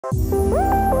Hi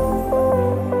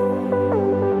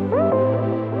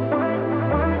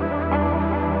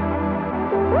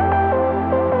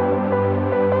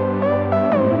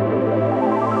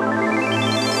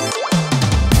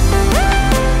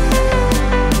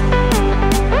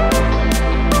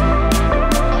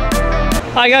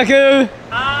Gaku!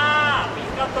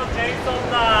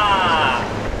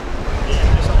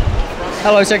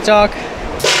 Hello TikTok!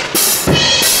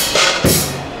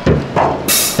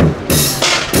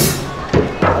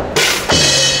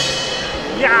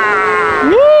 Yeah!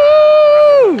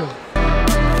 Woo!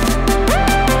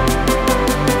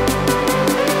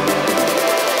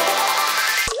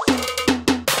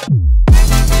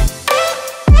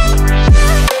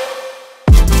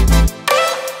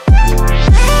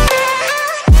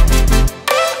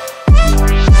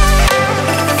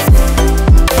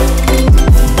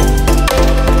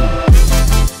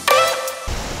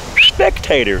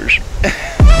 Spectators.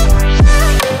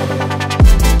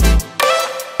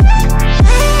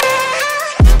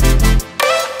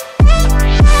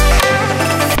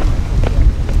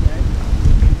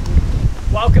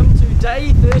 Welcome to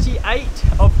day 38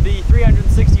 of the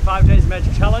 365 Days of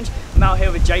Magic Challenge. I'm out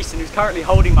here with Jason, who's currently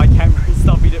holding my camera and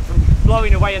stopping it from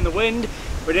blowing away in the wind.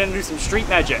 We're going to do some street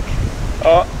magic.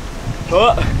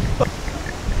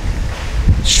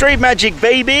 Street magic,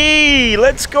 baby!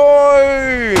 Let's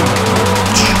go!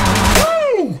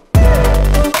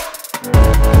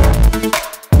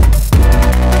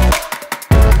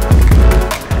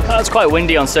 It's quite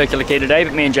windy on Circular Quay today,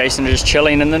 but me and Jason are just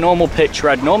chilling in the normal pitch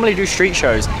where I'd normally do street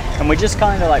shows, and we're just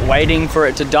kind of like waiting for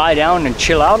it to die down and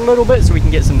chill out a little bit so we can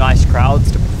get some nice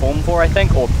crowds to perform for, I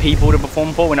think, or people to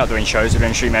perform for. We're not doing shows, we're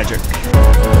doing street magic.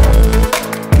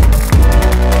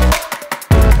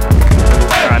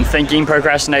 I'm thinking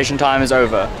procrastination time is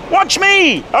over. Watch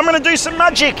me! I'm gonna do some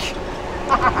magic!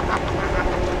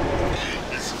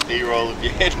 Just B-roll of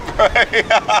your head, bro.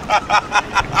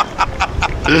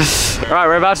 Alright,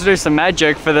 we're about to do some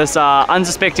magic for this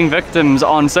unsuspecting victims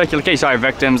on Circular Quay. Sorry,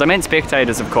 victims. I meant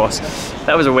spectators, of course.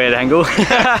 That was a weird angle.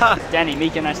 Danny,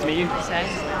 Mika, nice to meet you.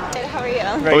 How are you?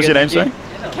 What was your name, sorry?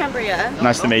 Cambria.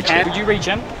 Nice to meet you. And would you reach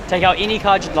in, take out any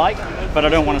card you'd like, but I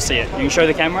don't want to see it. You can show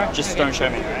the camera, just don't show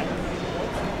me, alright?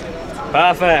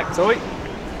 Perfect. Oi.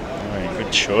 Oh,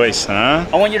 good choice, huh?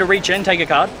 I want you to reach in, take a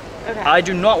card. Okay. I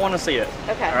do not want to see it.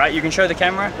 Okay. Alright, you can show the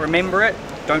camera, remember it,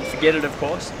 don't forget it, of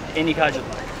course. Any card you'd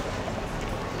like.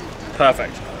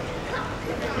 Perfect.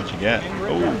 What'd you get?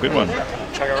 Oh, good one.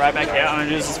 Chuck it right back here. I'm going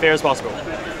to do this as fair as possible.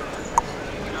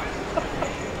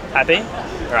 Happy?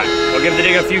 Alright, we'll give the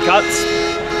digger a few cuts,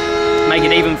 make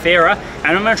it even fairer, and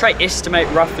I'm going to try estimate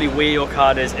roughly where your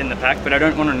card is in the pack, but I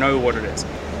don't want to know what it is.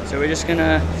 So we're just going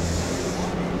to...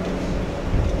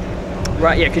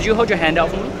 Right, yeah, could you hold your hand out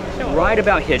for me? Sure. Right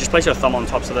about here, just place your thumb on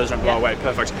top so those don't blow away.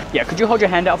 Perfect. Yeah, could you hold your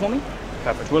hand out for me?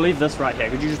 Perfect. We'll leave this right here.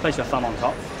 Could you just place your thumb on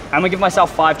top? I'm going to give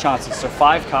myself 5 chances, so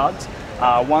 5 cards.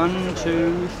 1,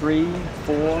 2, 3,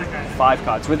 4, 5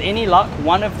 cards. With any luck,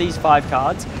 one of these 5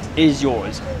 cards is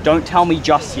yours. Don't tell me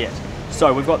just yet.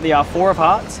 So we've got the 4 of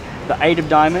hearts, the 8 of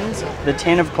diamonds, the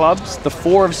 10 of clubs, the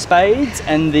 4 of spades,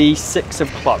 and the 6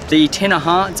 of clubs. The 10 of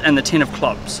hearts and the 10 of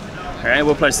clubs. Okay,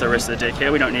 we'll place the rest of the deck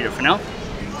here. We don't need it for now.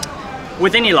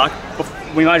 With any luck,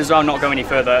 we might as well not go any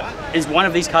further. Is one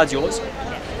of these cards yours?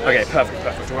 Okay, perfect,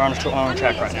 perfect. We're on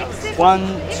track right now.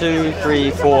 1, 2, 3,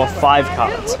 4, 5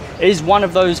 cards. Is one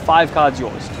of those 5 cards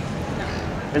yours?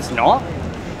 It's not?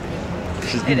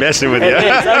 She's messing with you. It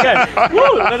is, okay.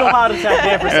 Woo, little heart attack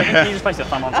there for a second. Can you just place your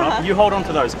thumb on top? You hold on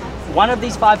to those. One of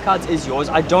these 5 cards is yours.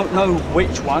 I don't know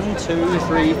which one. 2,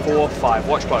 3, 4, 5.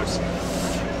 Watch close.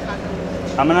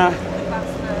 I'm gonna...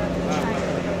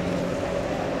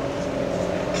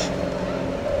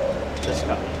 Just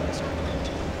go.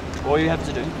 All you have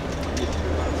to do.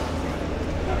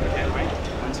 Okay, wait.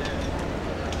 1 second.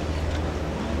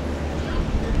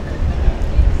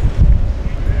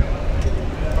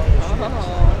 Oh,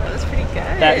 that was pretty good.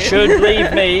 That should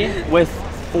leave me with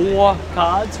 4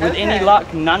 cards. With any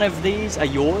luck, none of these are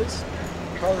yours.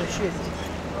 Holy shit.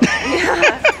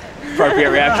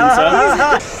 Appropriate reaction,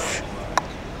 sir.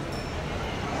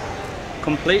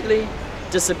 Completely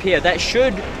disappear. That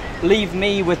should leave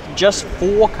me with just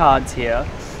 4 cards here.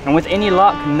 And with any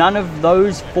luck, none of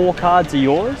those 4 cards are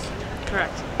yours.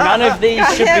 Correct. None of these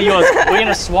should be yours. We're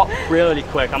gonna swap really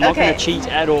quick. I'm not gonna cheat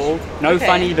at all. No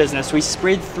funny business. We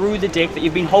spread through the deck that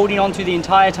you've been holding on to the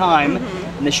entire time,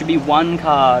 and there should be 1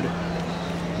 card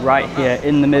right here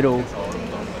in the middle.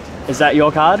 Is that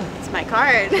your card? It's my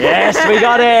card. Yes, we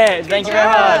got it. Thank you very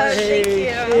much. Thank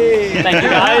you. Thank you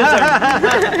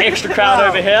guys. Extra crowd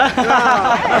over here.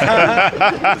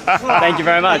 Thank you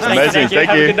very much. Amazing, Thank you. thank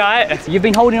Have you. a good night. You've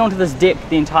been holding onto this deck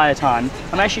the entire time.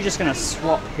 I'm actually just going to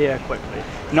swap here quickly.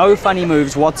 No funny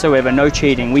moves whatsoever, no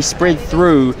cheating. We spread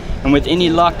through, and with any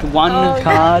luck, one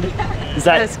card. Is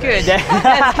that, That's good.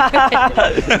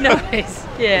 That's good. Nice.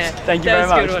 Yeah. Thank you very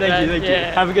much. Thank you.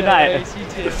 Have a good night. You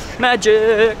too.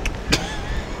 Magic.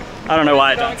 I don't know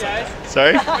why I don't.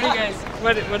 Sorry? What are you guys?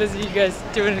 What is it you guys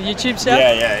doing? A YouTube show?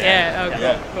 Yeah.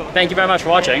 Oh, cool. Thank you very much for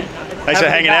watching. Thanks for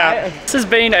hanging out. This has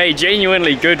been a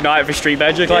genuinely good night for Street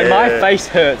Magic. Like my Yeah. face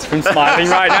hurts from smiling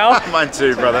right now. Mine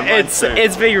too, brother. Mine too.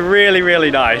 It's been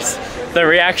really nice. The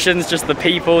reactions, just the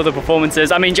people, the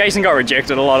performances. I mean, Jason got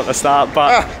rejected a lot at the start,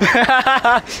 but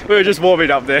we were just warming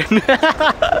up then.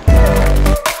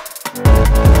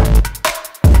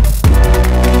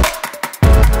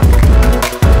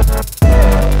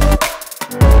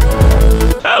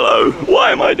 Hello,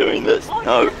 why am I doing this?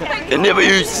 No, I never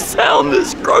used to sound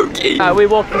this croaky. We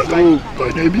walked this way. My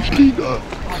name is Giga.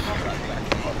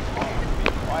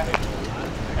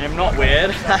 I am not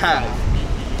weird.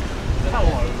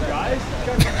 Hello, guys.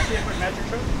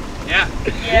 Yeah.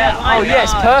 Oh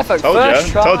yes, perfect.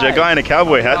 First try. Told you, a guy in a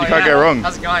cowboy hat, you can't go wrong.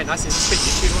 How's it going? Nice to speak to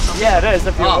you or something. Yeah, it is.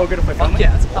 If you're all good if we're filming.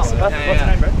 Yeah, that's awesome. What's your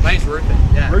name, bro? My name's Rupert.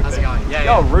 Yeah. Rupert. How's it going? Yeah.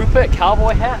 Yo, Rupert,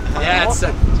 cowboy hat.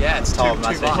 It's Tom, too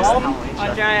nice to meet much. you. Tom?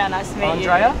 Andrea, nice to meet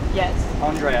Andrea? you. Yes.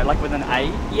 Andrea, like with an A.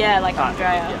 Yeah, like Ah, Andrea.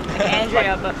 yeah. Like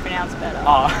Andrea, but pronounced better.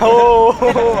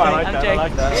 Oh, I like I'm that. I joking.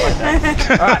 like that. I like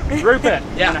that. All right, Rupert, Yeah.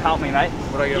 you're gonna help me, mate.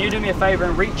 What do I Can get? you do me a favor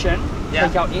and reach in, Yeah.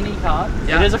 take out any card.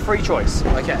 Yeah. It is a free choice.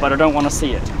 Okay. But I don't want to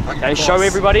see it. Okay. of Show course.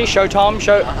 everybody. Show Tom.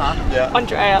 Show.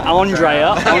 Andrea.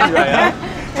 Andrea.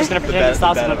 Just gonna pretend it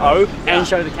starts with an O and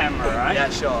show the camera, right? Yeah,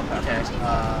 sure. Okay.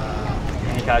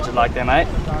 Any cards you'd like there, mate?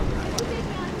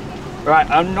 Right,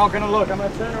 I'm not gonna look. I'm gonna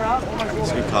turn around.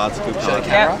 Good cards, good cards.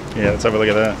 Camera. Yeah, let's have a look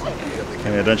at that.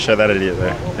 Yeah, don't show that idiot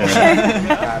there.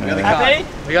 Yeah. Happy?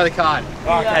 We got the card.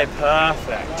 Okay,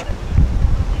 perfect.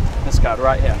 This card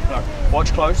right here. Look,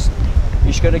 watch close.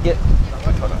 You just gotta get.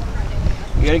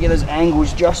 You gotta get those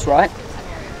angles just right.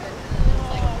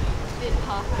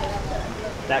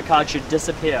 That card should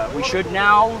disappear. We should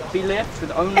now be left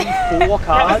with only 4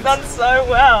 cards. Done so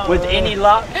well. With any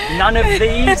luck, none of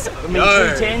these, I mean,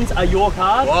 No. 2 10s are your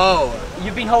cards. Whoa.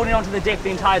 You've been holding onto the deck the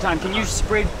entire time. Can you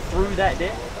spread through that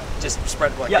deck? Just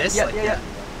spread like Yeah, this. yeah, like, yeah,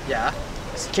 yeah.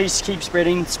 Keep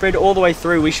spreading. Spread all the way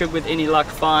through. We should, with any luck,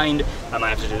 find. I might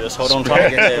have to do this. Hold on, Tom.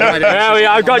 There we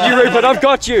are. I've got you, Rupert. I've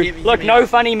got you. Look, no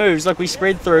funny moves. Look, we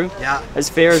spread through Yeah. as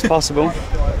fair as possible.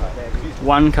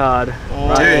 1 card. Dude,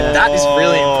 that is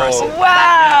really impressive.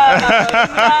 Wow.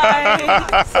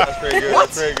 Nice. That's pretty good.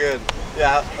 That's pretty good.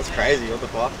 Yeah, that's crazy. What the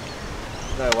fuck?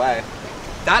 No way.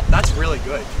 That's really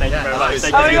good. Thank you very much. nice.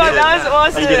 Thank Oh you. my god, that was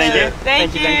awesome. Thank you.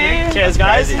 Thank you. Cheers,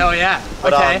 guys. crazy. Hell yeah.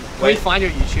 But, Okay. Can we wait. find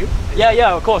your YouTube?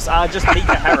 Yeah, of course. Just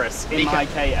Mika Harris. Mika.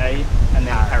 M-I-K-A and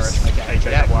then Harris. Okay.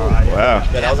 H-A-R-R-I. Yeah, cool. Wow. Yeah,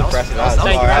 that was impressive. that was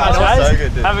Thank you very Alright, much, that was guys. so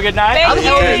good, dude. Have a good night. Thank How the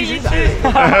hell did you. you do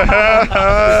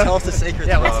that? Tell us the secret.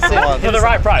 Yeah, what's the Come on. For the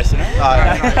right price, you know?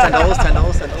 Alright, $10,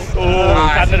 $10.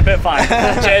 Ooh, cutting it a bit fine.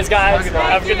 Cheers, guys.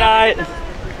 Have a good night.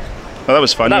 Well, that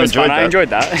was fun. That You was fun. I enjoyed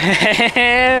enjoyed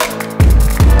that.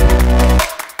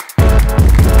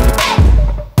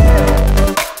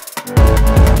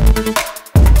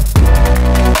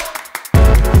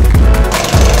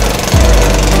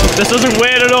 This isn't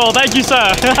weird at all. Thank you, sir.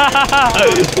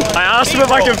 I asked him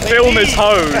if I could film his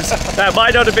hose. That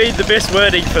might not have been the best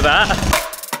wording for that.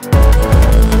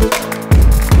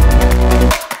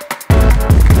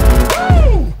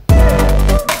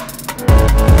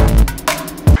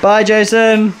 Bye,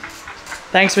 Jason.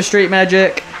 Thanks for Street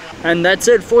Magic. And that's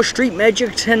it for Street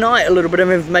Magic tonight. A little bit of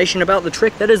information about the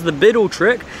trick. That is the Biddle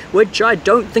trick, which I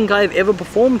don't think I've ever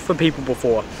performed for people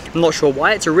before. I'm not sure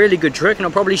why. It's a really good trick and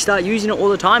I'll probably start using it all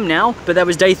the time now. But that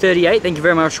was day 38. Thank you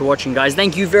very much for watching, guys.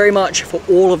 Thank you very much for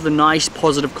all of the nice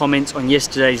positive comments on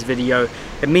yesterday's video.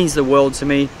 It means the world to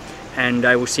me. And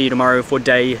I will see you tomorrow for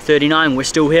day 39. We're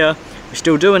still here. We're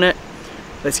still doing it.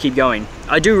 Let's keep going.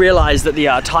 I do realize that the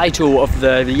title of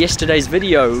the yesterday's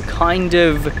video kind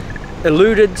of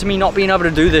alluded to me not being able to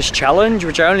do this challenge,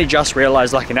 which I only just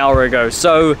realized like an hour ago.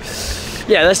 So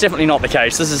yeah, that's definitely not the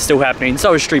case. This is still happening.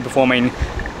 So is street performing.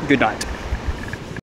 Good night.